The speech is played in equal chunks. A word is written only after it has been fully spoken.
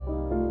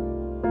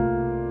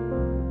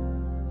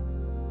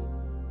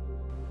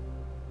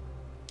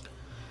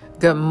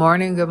Good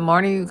morning,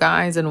 you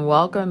guys, and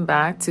welcome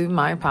back to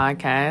my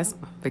podcast,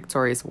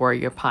 Victorious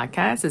Warrior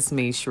Podcast. It's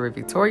me, Cherie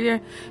Victoria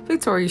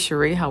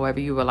Cherie, however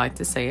you would like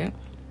to say it.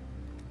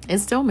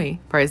 It's still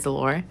me, praise the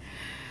Lord.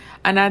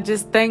 And I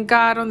just thank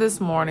God on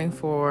this morning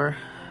for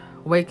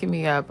waking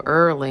me up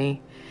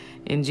early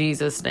in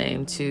Jesus'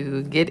 name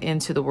to get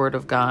into the Word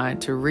of God,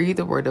 to read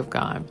the Word of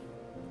God.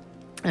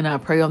 And I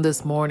pray on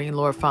this morning,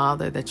 Lord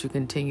Father, that you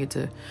continue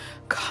to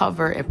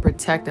cover and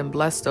protect and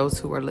bless those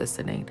who are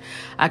listening.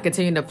 I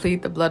continue to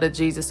plead the blood of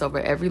Jesus over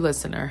every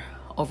listener,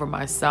 over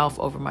myself,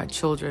 over my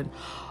children,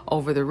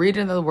 over the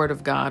reading of the Word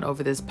of God,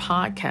 over this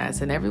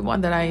podcast, and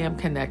everyone that I am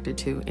connected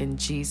to in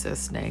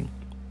Jesus' name.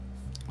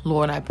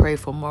 Lord, I pray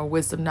for more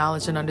wisdom,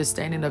 knowledge, and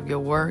understanding of your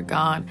word,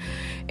 God.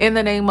 In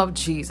the name of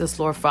Jesus,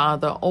 Lord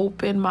Father,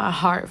 open my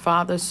heart,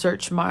 Father,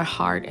 search my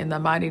heart in the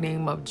mighty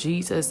name of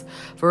Jesus.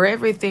 For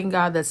everything,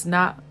 God, that's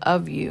not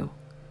of you,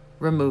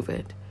 remove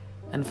it.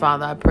 And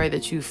Father, I pray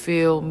that you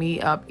fill me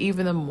up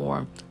even the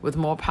more with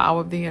more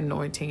power of the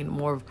anointing,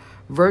 more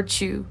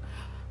virtue,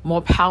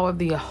 more power of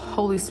the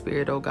Holy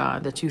Spirit, oh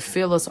God, that you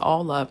fill us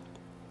all up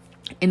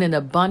in an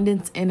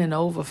abundance, in an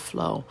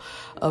overflow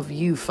of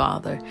you,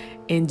 Father,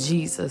 in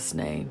Jesus'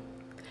 name.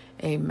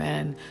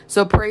 Amen.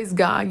 So praise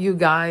God, you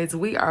guys.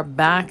 We are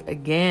back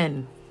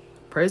again.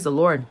 Praise the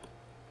Lord.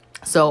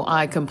 So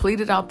I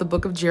completed out the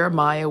book of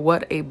Jeremiah.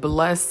 What a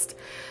blessed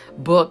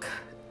book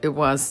it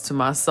was to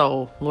my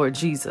soul, Lord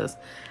Jesus.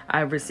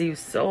 I received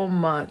so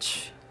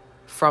much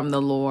from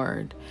the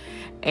Lord.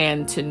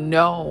 And to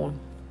know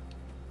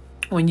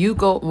when you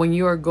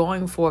are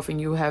going forth and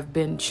you have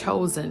been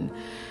chosen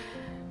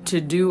to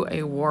do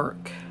a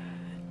work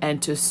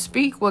and to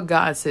speak what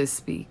God says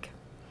speak,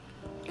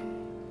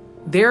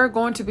 there are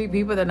going to be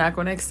people that are not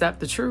going to accept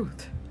the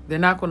truth. They're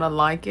not going to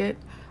like it.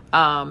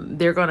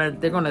 They're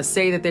gonna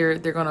say that they're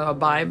going to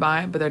abide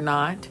by it, but they're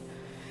not.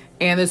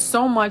 And there's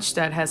so much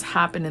that has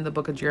happened in the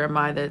book of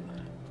Jeremiah that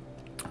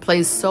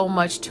plays so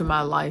much to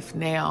my life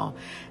now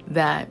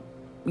that,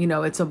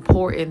 it's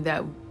important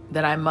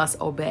that I must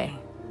obey.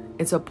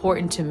 It's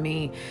important to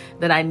me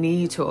that I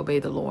need to obey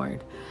the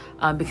Lord.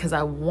 Because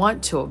I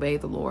want to obey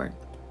the Lord.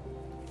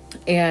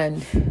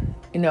 And,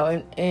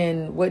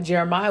 and what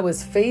Jeremiah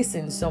was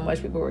facing, so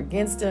much people were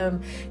against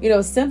him,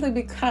 simply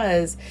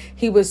because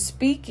he was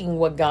speaking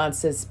what God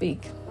says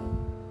speak.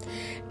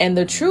 And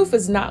the truth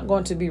is not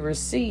going to be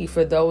received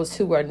for those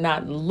who are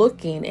not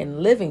looking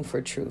and living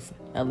for truth,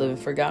 not living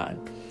for God.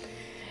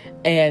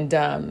 And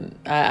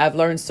I've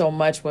learned so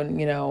much when,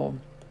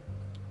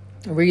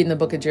 reading the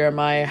book of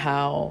Jeremiah,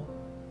 how,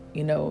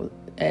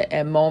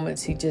 at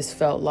moments he just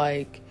felt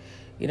like,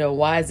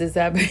 why is this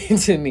happening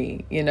to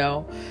me?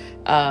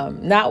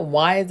 Not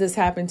why is this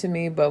happening to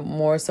me, but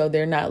more so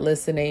they're not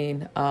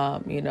listening.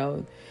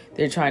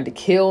 They're trying to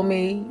kill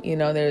me.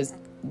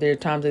 There are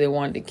times that they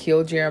wanted to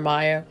kill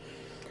Jeremiah,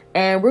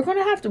 and we're going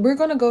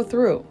to go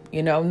through,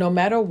 no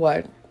matter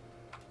what.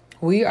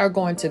 We are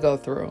going to go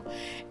through.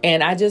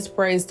 And I just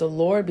praise the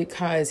Lord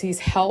because he's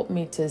helped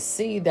me to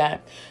see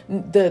that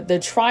the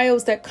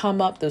trials that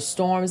come up, the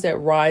storms that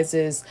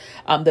rises,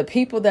 the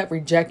people that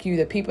reject you,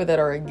 the people that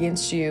are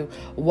against you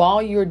while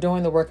you're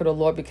doing the work of the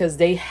Lord, because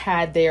they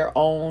had their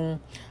own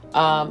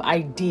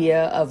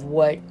idea of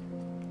what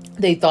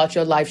they thought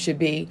your life should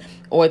be,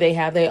 or they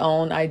have their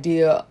own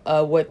idea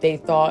of what they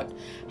thought,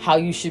 how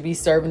you should be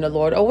serving the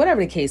Lord, or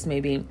whatever the case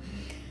may be.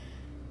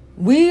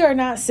 We are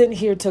not sitting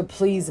here to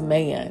please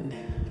man.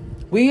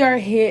 We are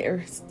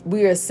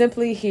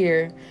simply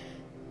here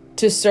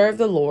to serve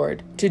the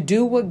Lord, to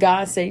do what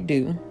God say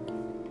do,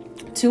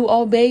 to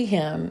obey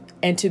him,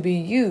 and to be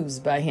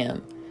used by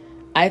him.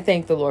 I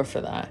thank the Lord for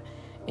that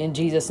in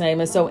Jesus' name.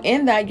 And so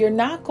in that, you're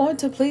not going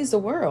to please the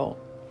world.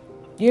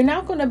 You're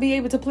not going to be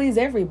able to please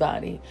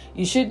everybody.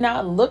 You should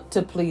not look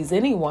to please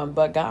anyone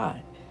but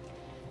God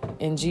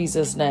in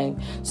Jesus'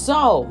 name.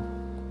 So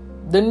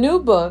the new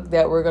book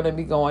that we're going to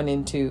be going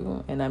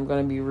into, and I'm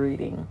going to be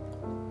reading,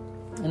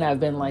 and I've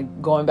been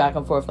going back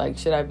and forth,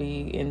 should I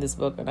be in this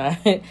book or not?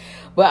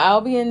 But I'll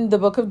be in the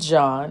book of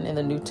John in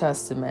the New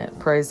Testament.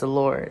 Praise the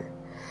Lord.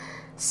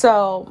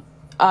 So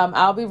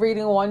I'll be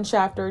reading one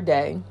chapter a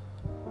day.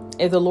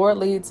 If the Lord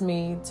leads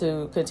me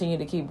to continue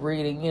to keep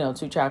reading,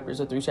 2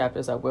 chapters or 3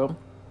 chapters, I will.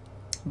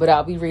 But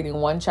I'll be reading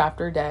one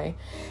chapter a day.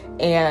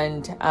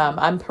 And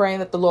I'm praying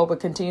that the Lord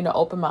would continue to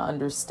open my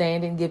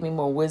understanding, give me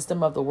more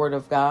wisdom of the Word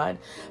of God,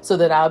 so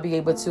that I'll be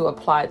able to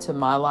apply it to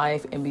my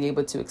life and be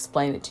able to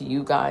explain it to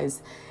you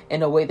guys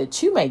in a way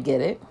that you may get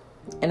it.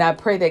 And I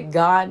pray that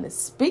God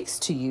speaks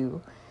to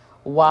you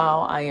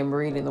while I am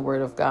reading the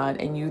Word of God,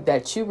 and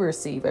that you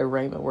receive a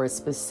rhema word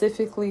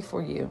specifically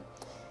for you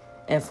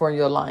and for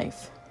your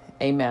life.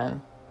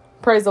 Amen.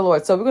 Praise the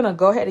Lord. So we're going to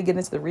go ahead and get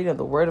into the reading of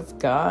the Word of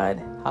God.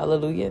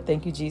 Hallelujah.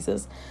 Thank you,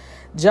 Jesus.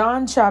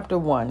 John chapter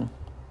 1.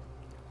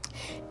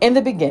 In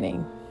the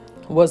beginning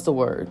was the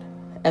Word,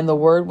 and the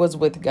Word was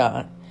with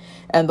God,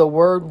 and the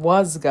Word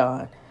was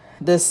God.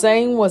 The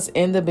same was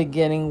in the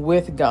beginning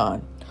with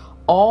God.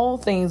 All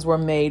things were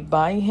made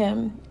by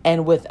him,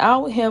 and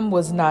without him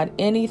was not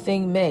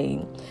anything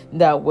made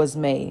that was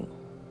made.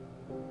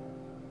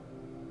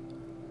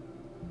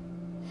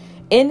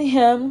 In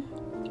him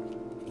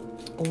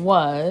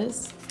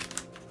was,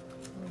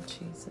 oh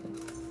Jesus.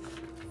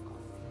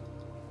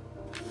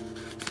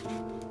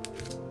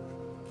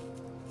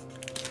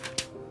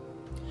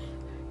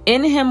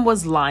 In him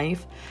was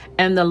life,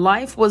 and the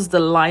life was the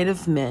light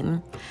of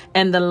men,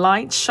 and the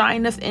light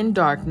shineth in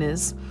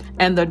darkness,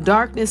 and the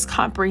darkness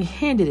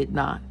comprehended it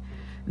not.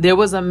 There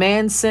was a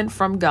man sent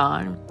from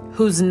God,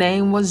 whose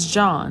name was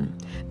John.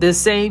 The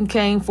same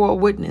came for a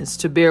witness,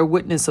 to bear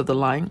witness of the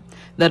light,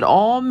 that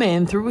all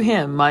men through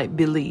him might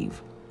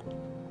believe.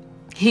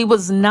 He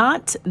was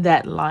not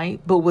that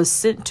light, but was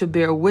sent to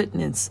bear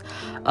witness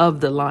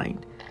of the light.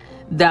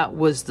 That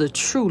was the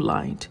true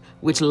light,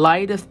 which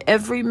lighteth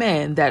every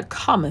man that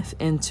cometh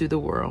into the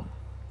world.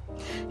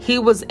 He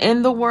was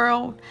in the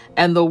world,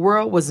 and the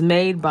world was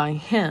made by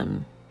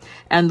him,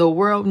 and the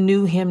world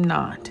knew him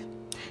not.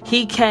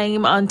 He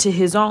came unto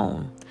his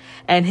own,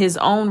 and his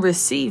own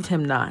received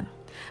him not.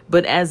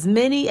 But as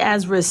many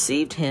as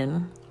received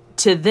him,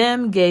 to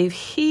them gave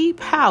he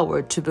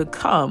power to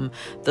become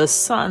the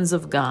sons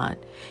of God,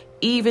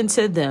 even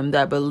to them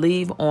that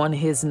believe on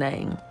his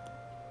name,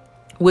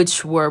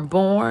 which were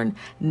born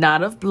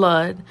not of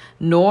blood,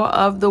 nor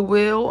of the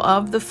will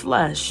of the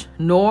flesh,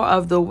 nor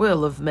of the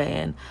will of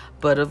man,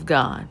 but of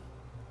God.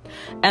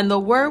 And the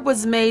Word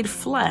was made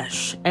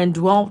flesh and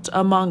dwelt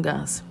among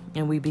us,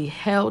 and we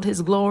beheld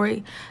his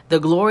glory, the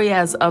glory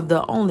as of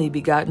the only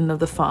begotten of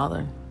the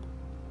Father.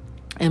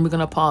 And we're going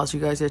to pause, you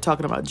guys. They're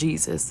talking about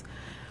Jesus.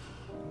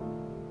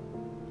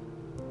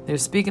 They're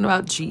speaking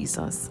about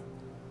Jesus.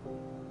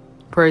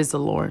 Praise the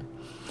Lord.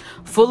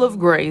 Full of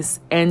grace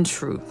and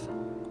truth.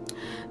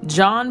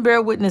 John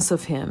bare witness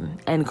of him,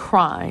 and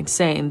cried,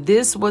 saying,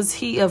 This was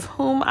he of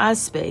whom I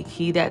spake.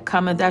 He that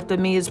cometh after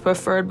me is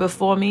preferred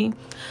before me,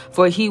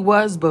 for he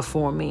was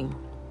before me.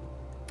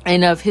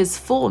 And of his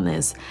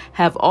fullness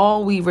have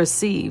all we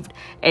received,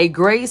 a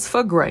grace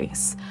for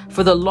grace.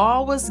 For the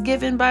law was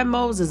given by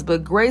Moses,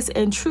 but grace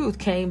and truth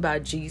came by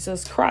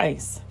Jesus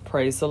Christ.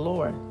 Praise the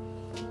Lord.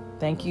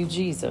 Thank you,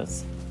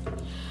 Jesus.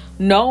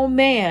 No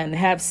man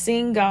have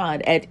seen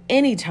God at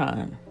any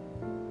time.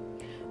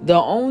 The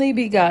only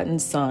begotten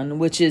Son,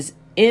 which is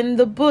in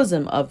the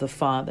bosom of the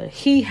Father,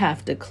 he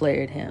hath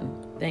declared him.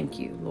 Thank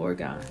you, Lord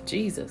God.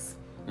 Jesus.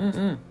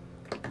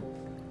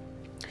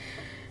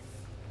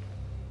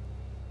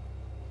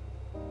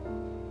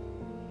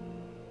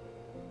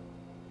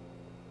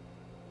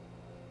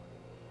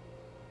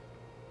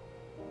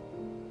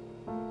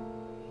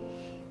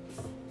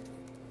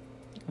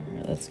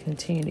 Let's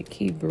continue to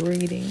keep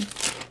reading.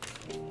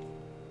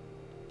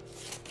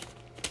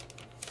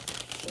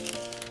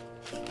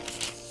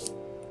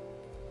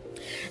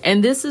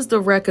 And this is the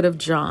record of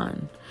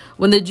John.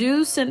 When the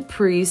Jews sent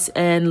priests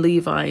and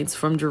Levites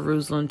from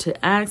Jerusalem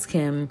to ask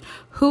him,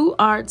 Who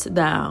art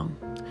thou?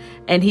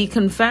 And he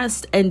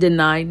confessed and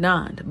denied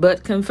not,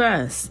 but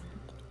confessed,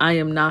 I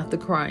am not the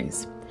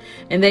Christ.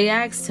 And they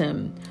asked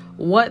him,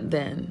 What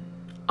then?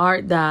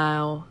 Art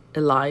thou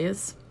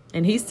Elias?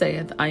 And he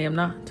saith, I am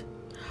not.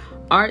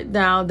 Art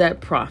thou that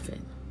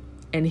prophet?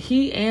 And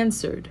he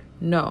answered,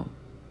 No.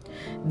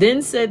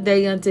 Then said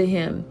they unto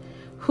him,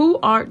 Who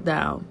art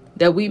thou,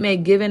 that we may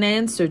give an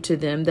answer to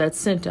them that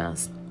sent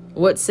us?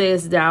 What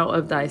sayest thou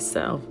of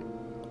thyself?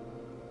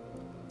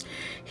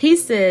 He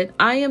said,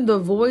 I am the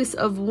voice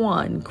of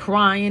one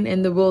crying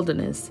in the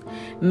wilderness,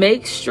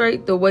 Make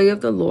straight the way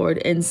of the Lord,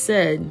 and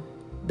said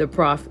the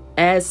prophet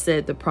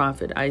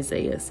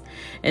Isaiah.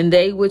 And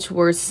they which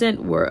were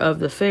sent were of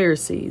the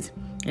Pharisees.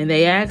 And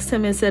they asked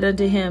him and said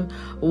unto him,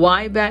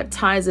 Why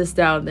baptizest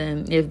thou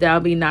then, if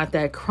thou be not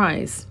that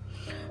Christ,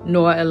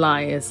 nor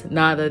Elias,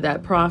 neither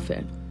that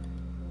prophet?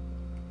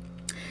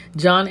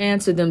 John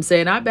answered them,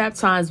 saying, I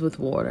baptize with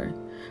water,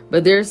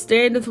 but there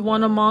standeth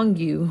one among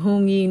you,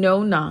 whom ye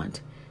know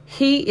not.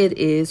 He it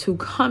is who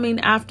coming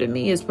after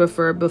me is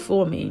preferred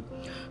before me,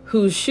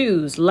 whose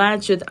shoes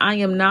latcheth I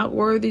am not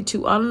worthy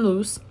to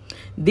unloose.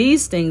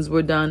 These things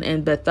were done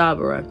in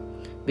Bethabara,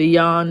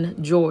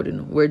 beyond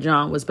Jordan, where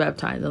John was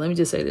baptized. And let me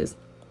just say this.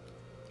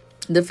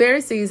 The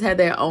Pharisees had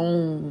their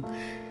own,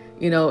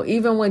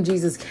 even when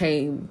Jesus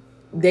came,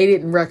 they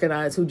didn't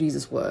recognize who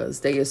Jesus was.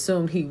 They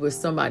assumed he was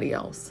somebody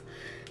else.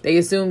 They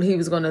assumed he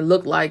was going to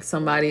look like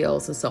somebody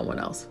else or someone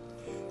else.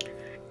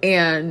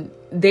 And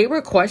they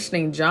were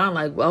questioning John,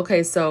 like,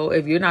 okay, so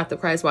if you're not the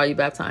Christ, why are you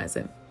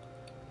baptizing?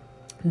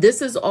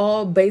 This is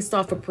all based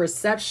off of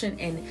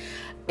perception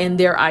and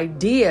their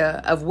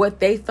idea of what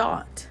they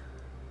thought.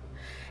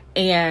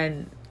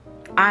 And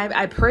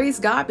I praise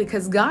God,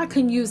 because God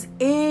can use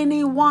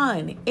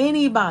anyone,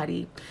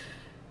 anybody.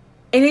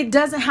 And it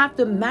doesn't have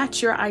to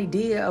match your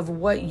idea of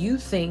what you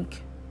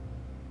think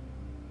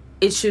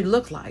it should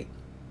look like.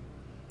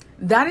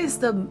 That is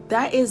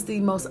the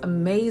most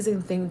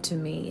amazing thing to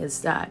me,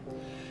 is that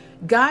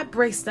God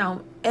breaks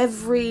down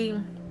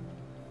every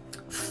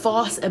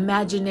false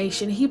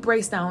imagination. He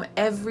breaks down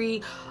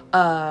every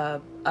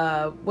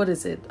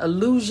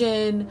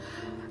illusion,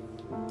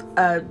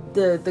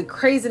 the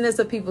craziness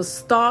of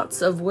people's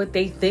thoughts of what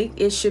they think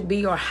it should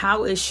be or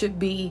how it should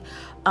be.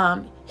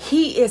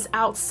 He is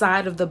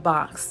outside of the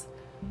box.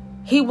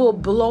 He will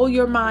blow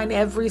your mind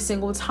every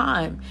single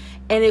time.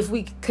 And if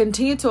we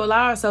continue to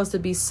allow ourselves to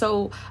be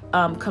so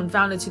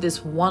confounded to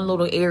this one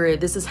little area,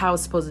 this is how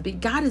it's supposed to be.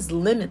 God is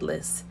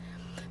limitless.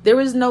 There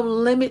is no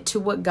limit to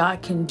what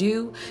God can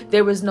do.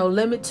 There is no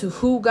limit to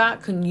who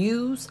God can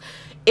use.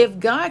 If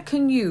God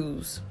can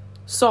use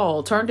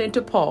Saul turned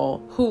into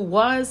Paul, who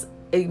was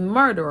a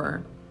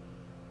murderer,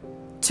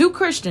 2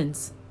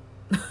 Christians,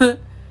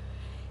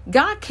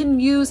 God can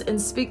use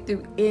and speak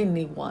through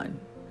anyone,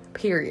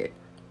 period.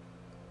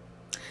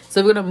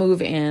 So we're going to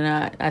move in.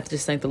 I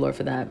just thank the Lord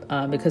for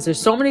that, because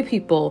there's so many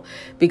people,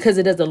 because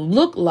it doesn't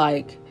look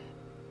like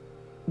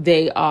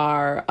they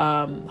are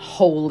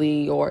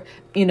holy, or,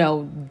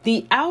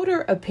 the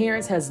outer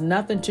appearance has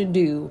nothing to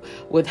do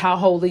with how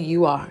holy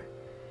you are.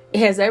 It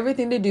has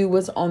everything to do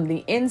with on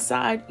the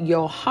inside,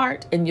 your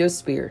heart and your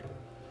spirit.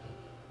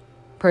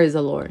 Praise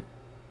the Lord.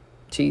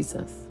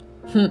 Jesus.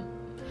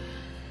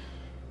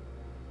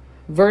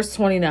 Verse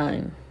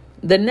 29.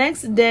 The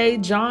next day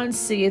John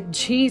seeth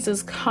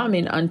Jesus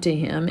coming unto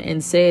him,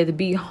 and saith,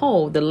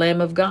 Behold, the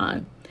Lamb of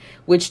God,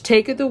 which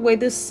taketh away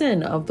the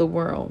sin of the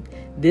world.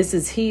 This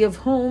is he of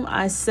whom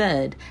I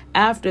said,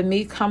 After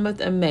me cometh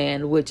a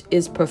man which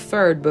is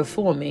preferred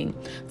before me,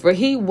 for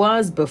he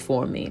was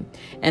before me,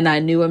 and I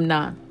knew him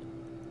not,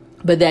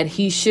 but that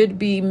he should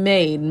be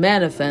made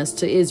manifest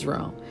to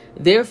Israel.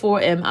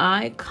 Therefore am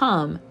I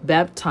come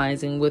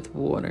baptizing with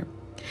water.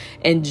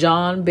 And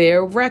John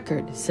bare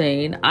record,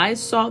 saying, I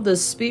saw the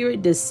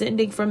Spirit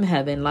descending from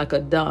heaven like a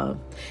dove,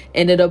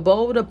 and it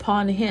abode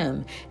upon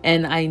him,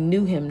 and I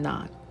knew him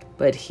not.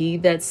 But he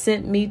that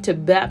sent me to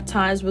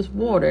baptize with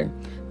water,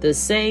 the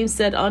same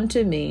said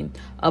unto me,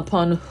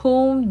 Upon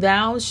whom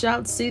thou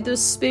shalt see the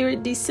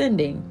Spirit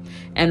descending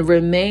and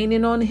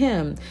remaining on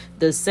him,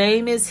 the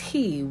same is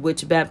he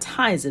which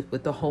baptizeth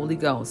with the Holy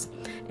Ghost.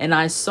 And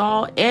I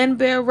saw and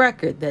bear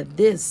record that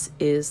this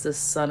is the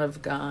Son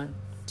of God.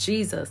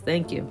 Jesus,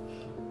 thank you.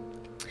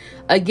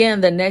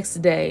 Again, the next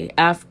day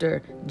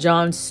after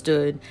John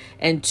stood,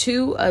 and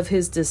 2 of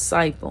his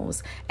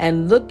disciples,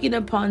 and looking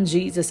upon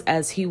Jesus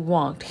as he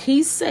walked,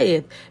 he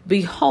saith,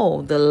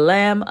 Behold, the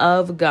Lamb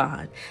of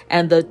God.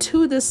 And the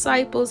 2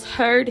 disciples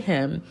heard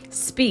him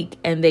speak,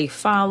 and they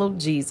followed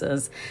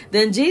Jesus.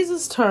 Then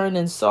Jesus turned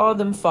and saw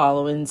them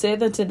follow, and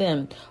said unto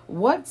them,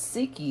 What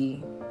seek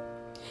ye?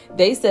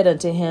 They said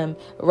unto him,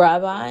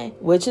 Rabbi,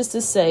 which is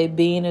to say,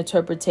 being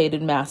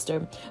interpreted,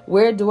 Master,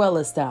 where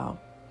dwellest thou?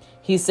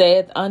 He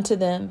saith unto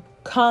them,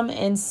 Come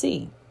and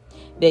see.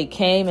 They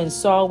came and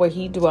saw where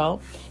he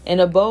dwelt, and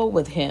abode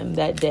with him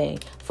that day,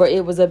 for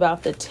it was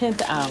about the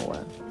 10th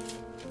hour.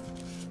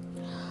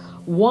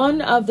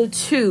 One of the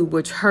 2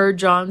 which heard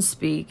John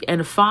speak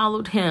and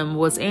followed him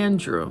was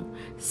Andrew,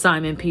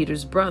 Simon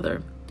Peter's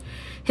brother.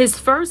 He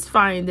first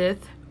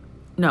findeth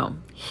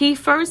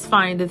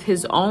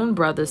his own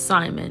brother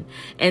Simon,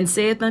 and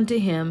saith unto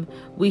him,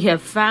 We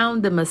have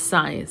found the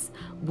Messiah,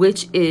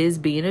 which is,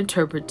 being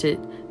interpreted,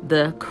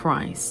 the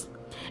Christ.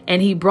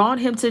 And he brought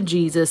him to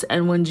Jesus,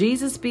 and when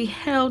Jesus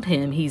beheld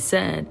him, he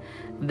said,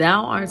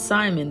 Thou art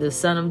Simon, the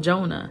son of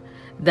Jonah.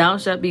 Thou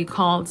shalt be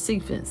called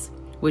Cephas,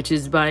 which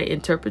is by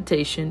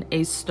interpretation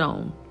a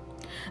stone.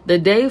 The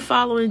day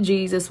following,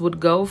 Jesus would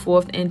go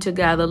forth into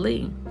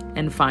Galilee,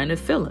 and findeth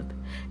Philip,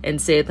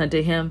 and saith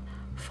unto him,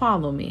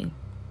 Follow me.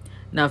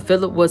 Now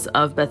Philip was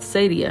of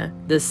Bethsaida,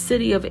 the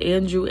city of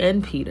Andrew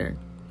and Peter.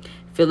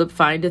 Philip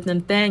findeth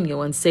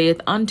Nathanael, and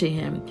saith unto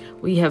him,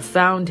 We have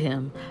found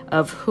him,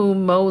 of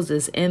whom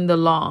Moses in the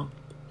law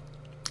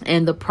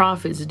and the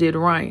prophets did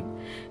write,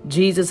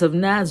 Jesus of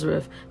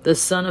Nazareth, the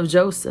son of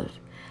Joseph.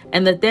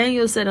 And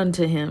Nathanael said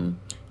unto him,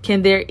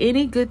 Can there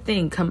any good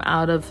thing come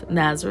out of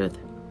Nazareth?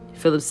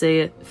 Philip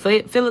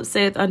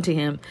saith unto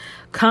him,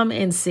 Come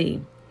and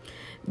see.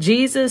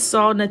 Jesus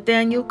saw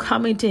Nathanael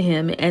coming to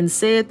him, and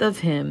saith of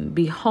him,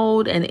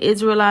 Behold, an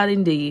Israelite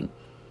indeed,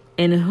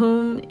 in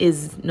whom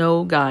is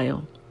no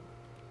guile.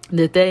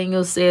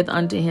 Nathanael saith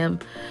unto him,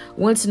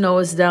 Whence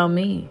knowest thou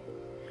me?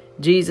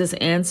 Jesus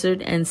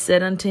answered and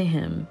said unto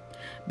him,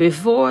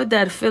 Before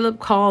that Philip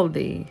called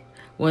thee,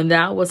 when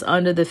thou wast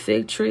under the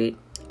fig tree,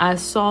 I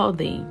saw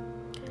thee.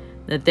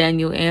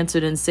 Nathanael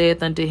answered and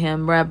saith unto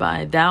him,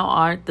 Rabbi, thou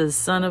art the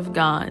Son of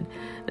God,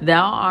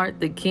 thou art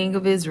the King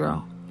of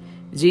Israel.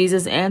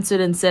 Jesus answered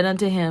and said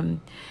unto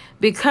him,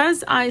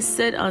 Because I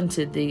said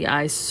unto thee,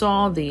 I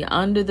saw thee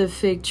under the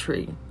fig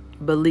tree,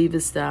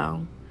 believest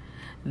thou?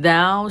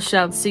 Thou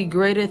shalt see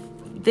greater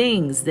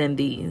things than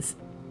these.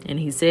 And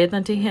he saith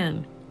unto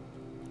him,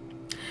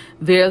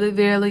 Verily,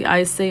 verily,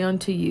 I say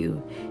unto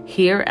you,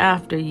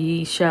 hereafter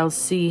ye shall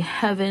see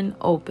heaven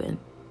open,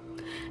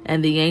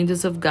 and the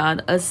angels of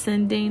God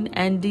ascending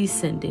and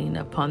descending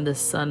upon the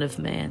Son of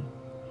Man.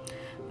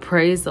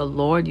 Praise the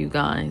Lord, you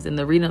guys. And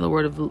the reading of the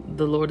word of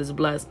the Lord is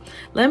blessed.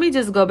 Let me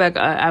just go back.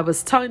 I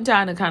was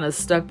tongue-tied and kind of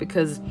stuck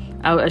because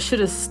I should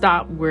have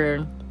stopped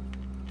where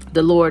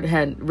the Lord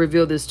had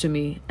revealed this to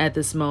me at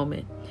this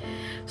moment.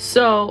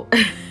 So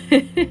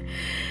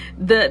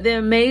the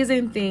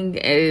amazing thing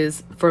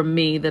is, for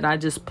me, that I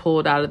just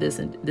pulled out of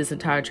this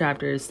entire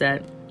chapter is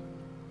that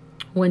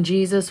when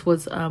Jesus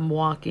was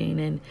walking,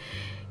 and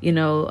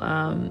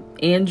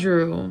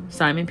Andrew,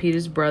 Simon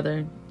Peter's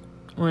brother,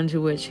 one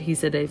to which he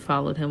said they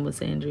followed him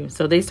was Andrew.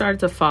 So they started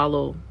to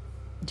follow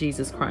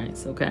Jesus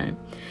Christ. Okay.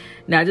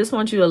 Now I just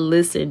want you to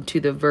listen to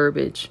the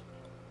verbiage.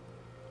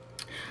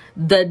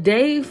 The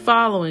day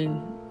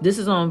following, this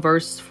is on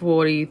verse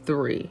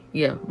 43.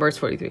 Yeah, verse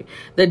 43.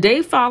 The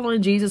day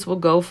following, Jesus will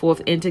go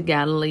forth into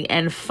Galilee,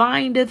 and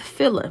findeth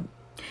Philip,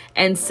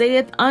 and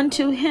saith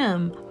unto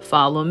him,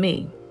 Follow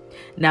me.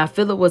 Now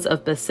Philip was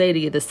of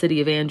Bethsaida, the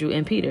city of Andrew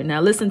and Peter. Now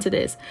listen to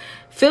this.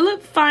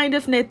 Philip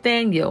findeth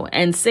Nathanael,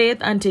 and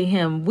saith unto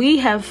him, We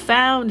have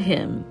found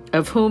him,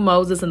 of whom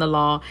Moses and the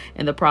law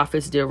and the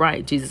prophets did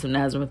write, Jesus of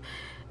Nazareth,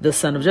 the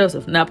son of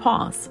Joseph. Now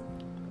pause.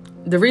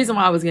 The reason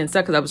why I was getting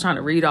stuck because I was trying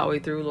to read all the way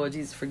through. Lord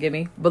Jesus, forgive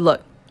me. But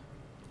look,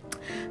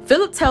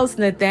 Philip tells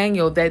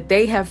Nathanael that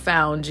they have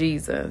found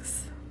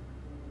Jesus.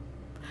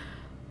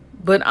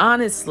 But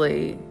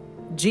honestly,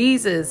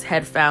 Jesus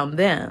had found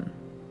them.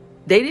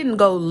 They didn't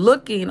go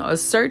looking or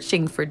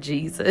searching for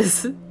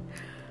Jesus.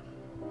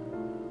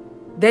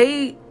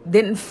 They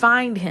didn't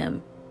find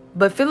him.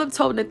 But Philip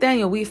told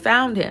Nathanael, we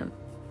found him.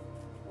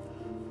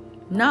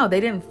 No,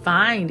 they didn't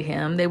find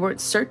him. They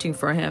weren't searching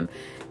for him.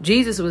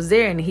 Jesus was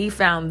there and he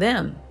found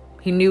them.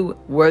 He knew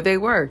where they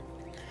were.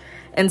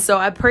 And so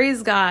I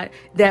praise God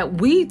that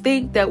we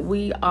think that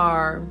we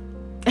are,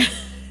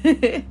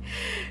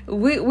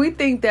 we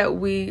think that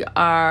we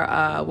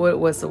are,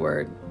 what's the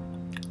word?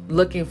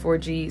 Looking for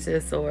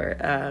Jesus,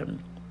 or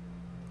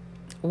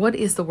what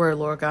is the word,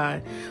 Lord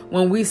God?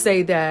 When we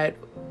say that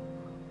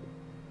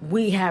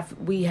we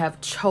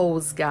have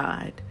chose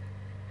God,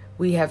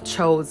 we have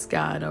chose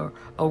God,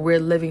 or we're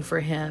living for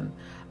him.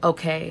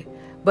 Okay.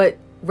 But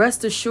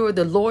rest assured,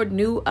 the Lord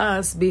knew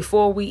us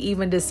before we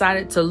even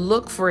decided to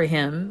look for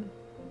him,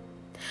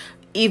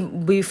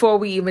 even before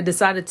we even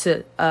decided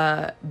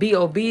to be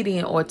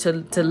obedient or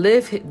to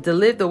live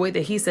the way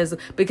that he says,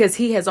 because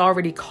he has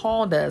already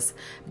called us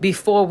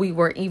before we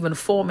were even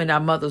formed in our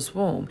mother's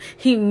womb.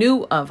 He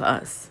knew of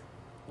us.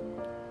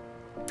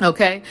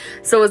 Okay.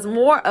 So it's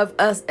more of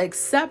us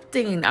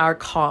accepting our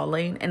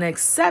calling and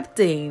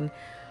accepting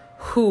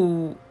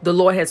who the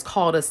Lord has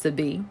called us to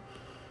be,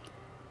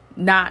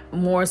 not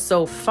more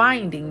so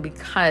finding,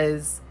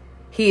 because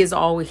he has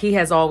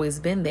always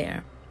been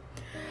there.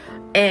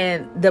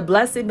 And the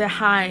blessing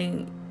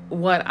behind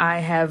what I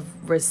have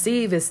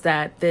received is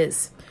that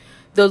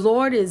the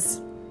Lord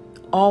is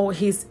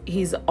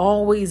he's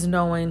always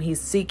knowing,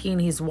 he's seeking,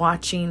 he's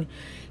watching,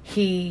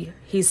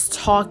 he's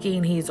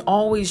talking, he's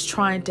always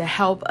trying to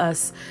help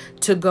us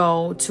to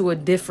go to a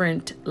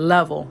different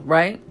level,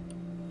 right?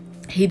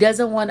 He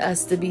doesn't want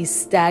us to be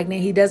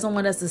stagnant. He doesn't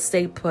want us to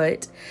stay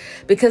put,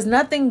 because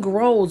nothing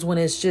grows when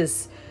it's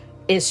just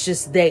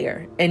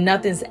there and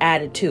nothing's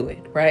added to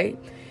it, right?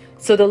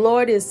 So the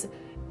Lord is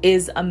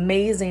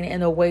amazing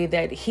in a way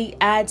that he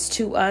adds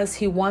to us.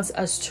 He wants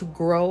us to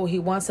grow. He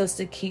wants us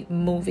to keep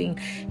moving.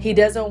 He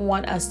doesn't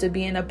want us to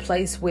be in a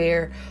place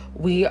where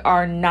we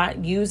are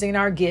not using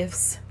our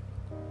gifts,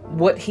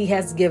 what he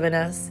has given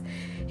us.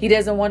 He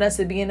doesn't want us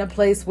to be in a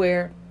place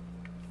where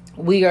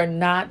we are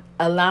not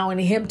allowing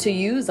him to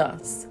use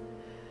us.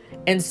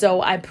 And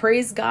so I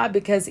praise God,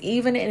 because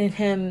even in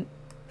him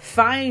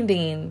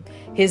finding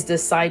his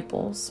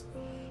disciples,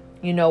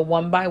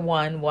 one by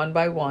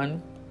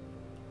one,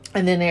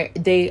 and then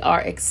they are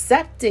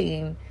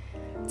accepting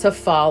to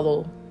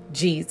follow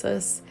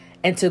Jesus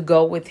and to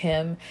go with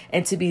him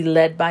and to be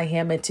led by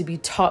him and to be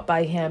taught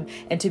by him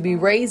and to be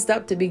raised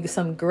up to be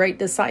some great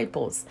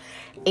disciples.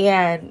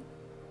 And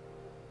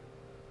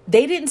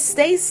they didn't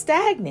stay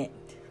stagnant.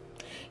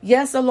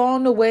 Yes,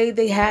 along the way,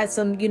 they had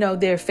some,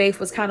 their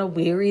faith was kind of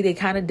weary. They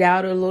kind of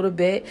doubted a little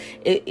bit.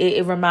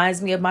 It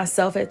reminds me of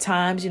myself at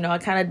times. I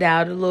kind of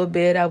doubted a little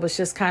bit. I was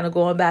just kind of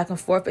going back and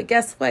forth. But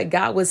guess what?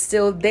 God was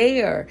still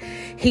there.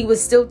 He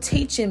was still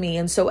teaching me.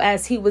 And so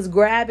as he was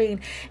grabbing,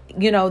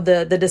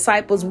 the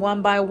disciples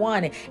one by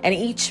one, and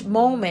each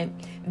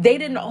moment, they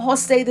didn't all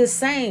stay the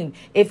same.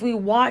 If we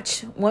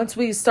once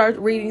we start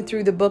reading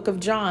through the book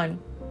of John,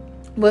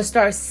 we'll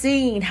start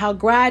seeing how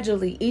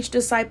gradually each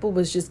disciple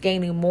was just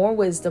gaining more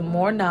wisdom,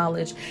 more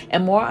knowledge,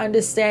 and more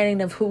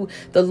understanding of who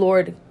the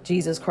Lord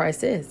Jesus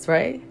Christ is,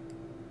 right?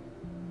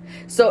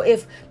 So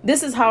if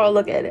this is how I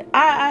look at it,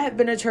 I have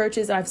been to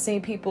churches. I've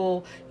seen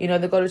people, they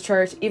go to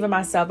church. Even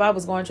myself, I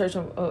was going to church,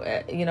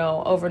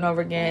 over and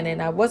over again,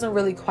 and I wasn't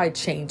really quite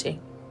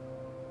changing,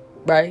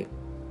 right?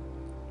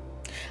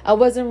 I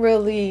wasn't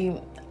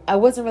really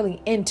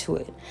into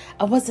it.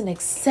 I wasn't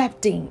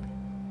accepting.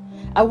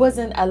 I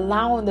wasn't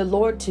allowing the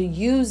Lord to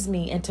use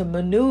me and to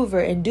maneuver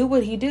and do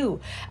what he do.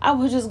 I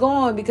was just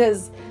going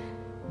because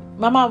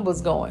my mom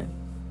was going,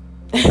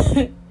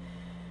 and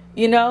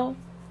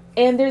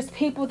there's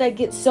people that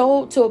get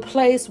so to a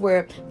place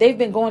where they've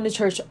been going to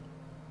church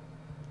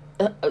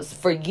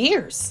for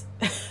years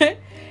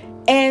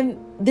and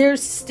they're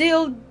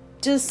still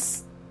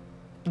just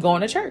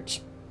going to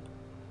church.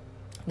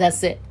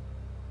 That's it.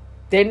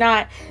 They're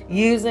not,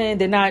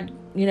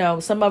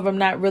 some of them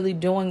not really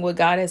doing what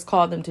God has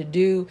called them to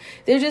do.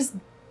 They're just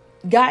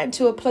gotten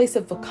to a place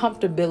of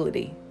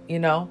comfortability,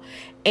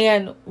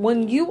 and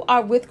when you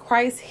are with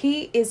Christ,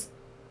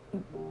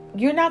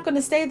 you're not going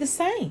to stay the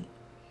same.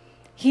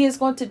 He is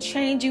going to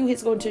change you.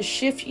 He's going to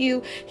shift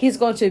you. He's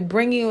going to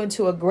bring you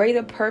into a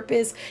greater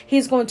purpose.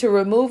 He's going to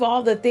remove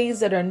all the things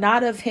that are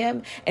not of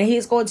him, and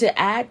he's going to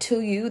add to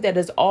you that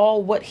is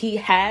all what he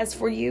has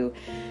for you.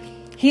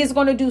 He is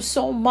going to do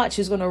so much.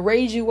 He's going to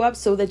raise you up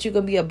so that you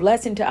can be a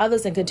blessing to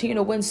others and continue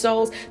to win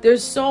souls.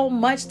 There's so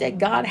much that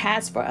God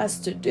has for us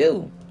to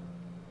do.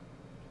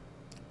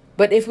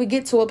 But if we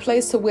get to a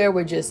place to where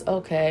we're just,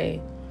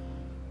 okay,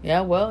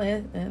 yeah, well,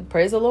 and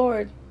praise the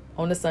Lord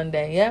on a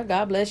Sunday. Yeah,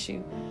 God bless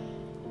you.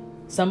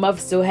 Some of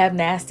us still have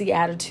nasty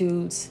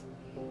attitudes,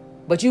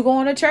 but you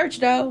going to church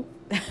though.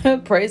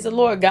 Praise the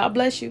Lord. God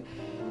bless you.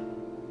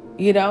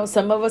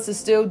 Some of us are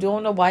still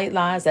doing the white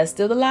lies. That's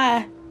still a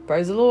lie.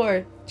 Praise the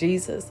Lord,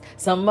 Jesus.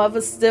 Some of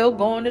us still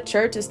going to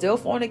church and still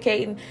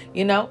fornicating.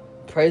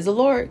 Praise the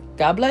Lord.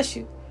 God bless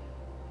you.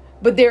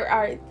 But there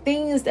are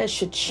things that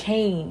should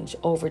change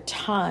over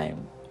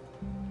time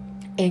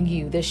in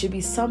you. There should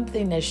be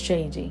something that's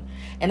changing.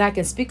 And I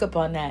can speak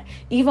upon that.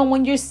 Even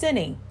when you're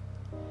sinning,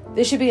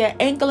 there should be an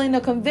inkling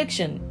of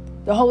conviction.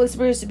 The Holy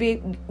Spirit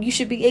you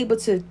should be able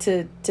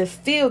to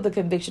feel the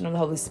conviction of the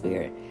Holy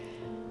Spirit.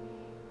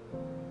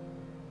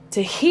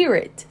 To hear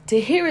it, to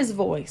hear his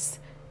voice,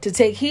 to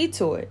take heed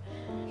to it.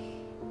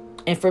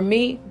 And for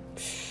me,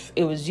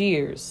 it was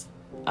years.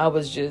 I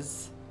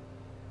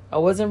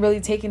wasn't really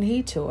taking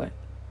heed to it.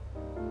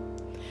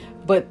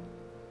 But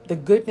the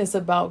goodness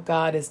about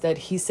God is that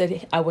he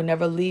said, I will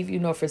never leave you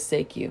nor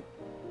forsake you.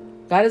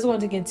 God is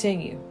going to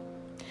continue.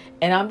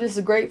 And I'm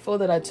just grateful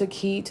that I took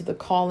heed to the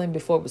calling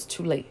before it was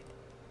too late.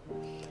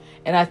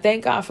 And I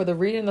thank God for the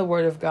reading the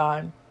word of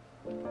God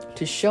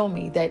to show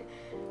me that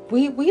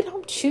we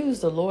don't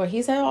choose the Lord. He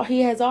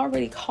has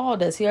already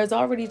called us. He has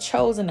already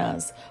chosen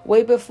us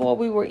way before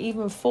we were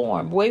even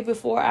formed, way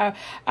before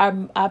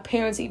our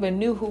parents even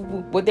knew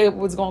what they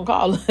was going to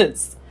call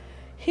us.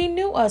 He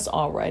knew us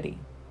already.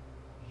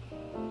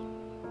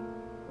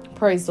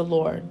 Praise the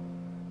Lord.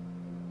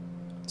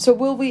 So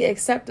will we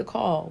accept the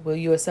call? Will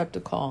you accept the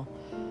call?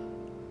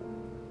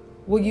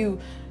 Will you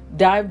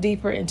dive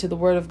deeper into the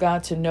word of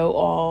God to know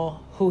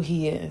all who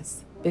he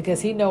is?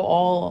 Because he knows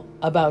all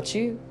about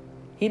you.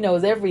 He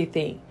knows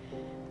everything.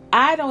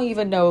 I don't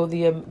even know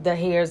the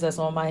hairs that's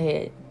on my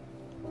head,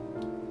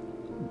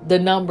 the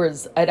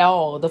numbers at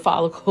all, the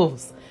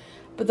follicles.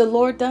 But the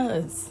Lord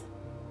does.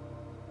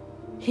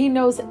 He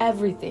knows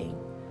everything.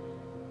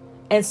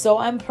 And so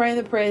I'm praying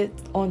the prayer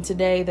on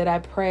today that I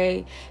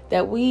pray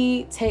that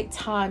we take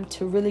time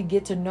to really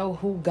get to know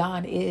who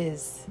God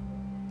is.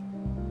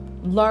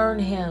 Learn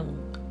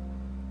him.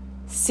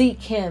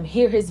 Seek him.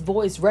 Hear his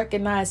voice.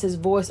 Recognize his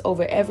voice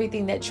over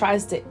everything that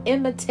tries to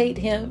imitate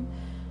him,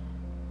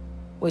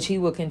 which he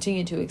will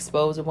continue to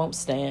expose. It won't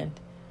stand.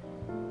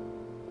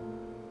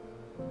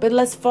 But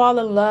let's fall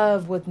in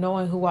love with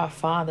knowing who our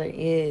Father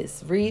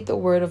is. Read the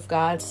word of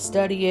God.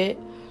 Study it.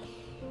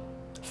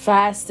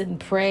 Fast and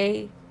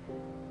pray.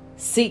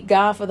 Seek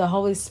God for the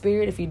Holy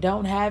Spirit. If you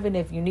don't have it,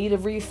 if you need a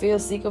refill,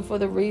 seek him for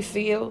the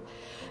refill.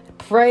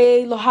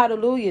 Pray,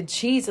 hallelujah,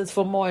 Jesus,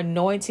 for more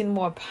anointing,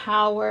 more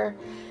power.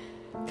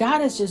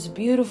 God is just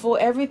beautiful.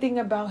 Everything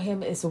about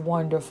him is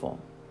wonderful.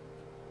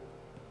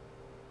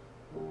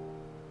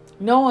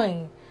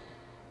 Knowing,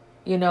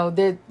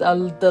 that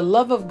the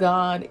love of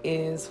God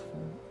is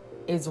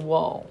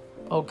woe,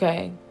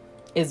 okay?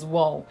 Is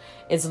woe.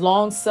 It's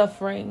long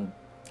suffering.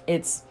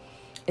 It's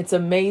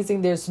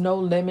amazing. There's no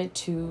limit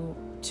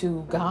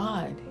to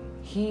God.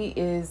 He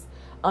is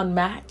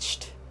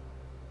unmatched.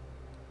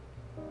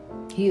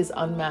 He is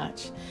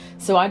unmatched.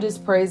 So I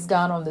just praise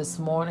God on this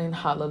morning.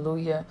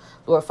 Hallelujah.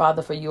 Lord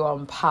Father, for you are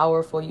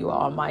powerful. You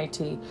are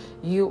almighty.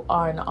 You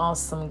are an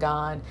awesome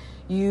God.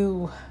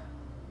 You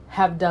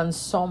have done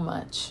so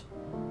much.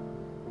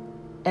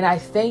 And I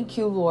thank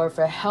you, Lord,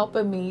 for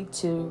helping me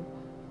to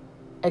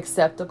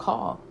accept the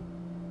call,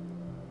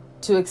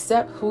 to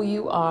accept who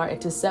you are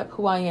and to accept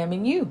who I am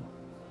in you.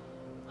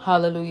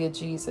 Hallelujah,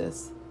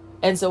 Jesus.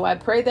 And so I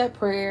pray that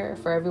prayer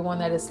for everyone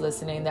that is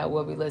listening, that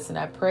will be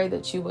listening. I pray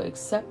that you will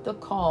accept the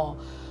call,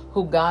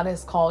 who God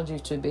has called you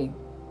to be,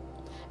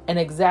 and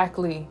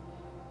exactly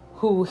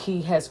who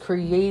he has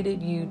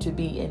created you to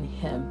be in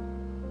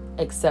him.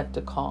 Accept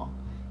the call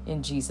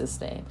in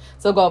Jesus' name.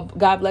 So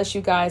God bless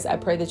you guys. I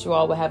pray that you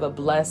all will have a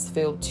blessed,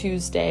 filled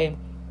Tuesday.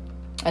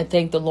 I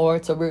thank the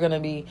Lord. So we're going to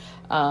be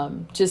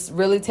just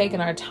really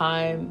taking our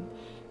time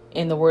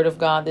in the word of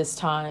God this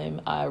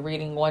time,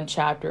 reading one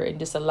chapter and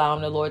just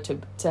allowing the Lord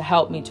to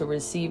help me to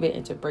receive it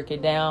and to break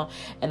it down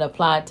and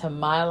apply it to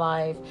my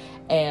life.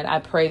 And I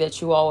pray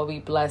that you all will be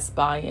blessed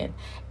by it.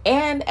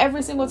 And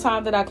every single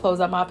time that I close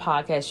out my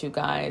podcast, you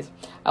guys,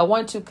 I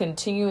want to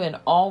continue and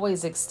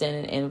always extend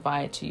an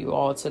invite to you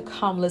all to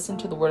come listen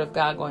to the word of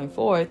God going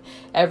forth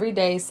every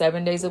day,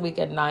 7 days a week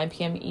at 9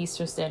 p.m.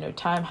 Eastern Standard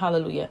Time.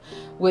 Hallelujah.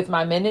 With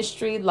my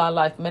ministry, La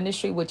Life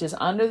Ministry, which is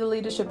under the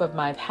leadership of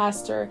my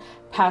pastor,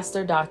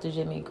 Pastor Dr.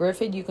 Jimmy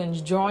Griffith. You can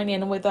join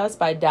in with us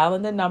by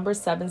dialing the number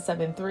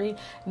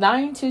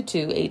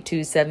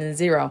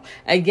 773-922-8270.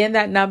 Again,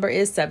 that number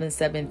is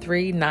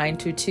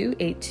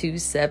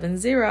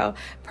 773-922-8270.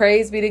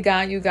 Praise be to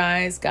God, you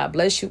guys. God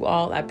bless you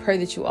all. I pray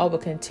that you all will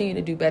continue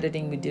to do better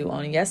than we do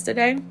on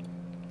yesterday.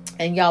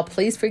 And y'all,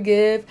 please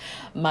forgive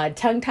my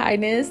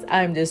tongue-tiedness.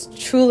 I'm just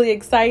truly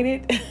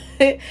excited.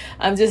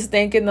 I'm just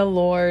thanking the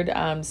Lord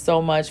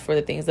so much for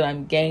the things that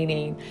I'm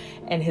gaining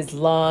and his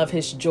love,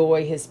 his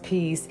joy, his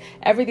peace,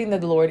 everything that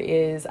the Lord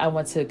is, I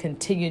want to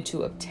continue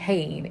to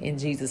obtain in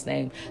Jesus'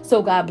 name.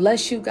 So God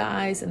bless you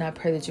guys. And I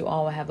pray that you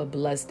all will have a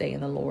blessed day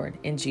in the Lord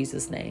in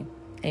Jesus' name.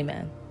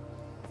 Amen.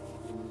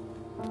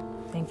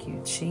 Thank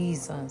you,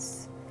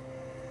 Jesus.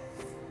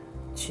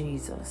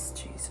 Jesus,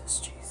 Jesus,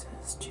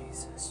 Jesus,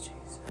 Jesus, Jesus.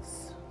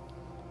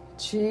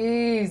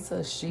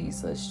 Jesus,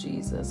 Jesus,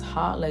 Jesus.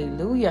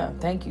 Hallelujah.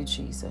 Thank you,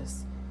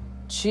 Jesus.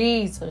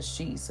 Jesus,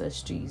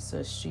 Jesus,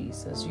 Jesus,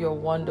 Jesus. You're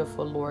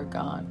wonderful, Lord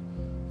God.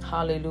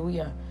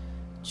 Hallelujah.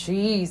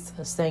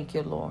 Jesus. Thank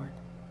you, Lord.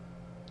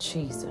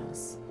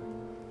 Jesus.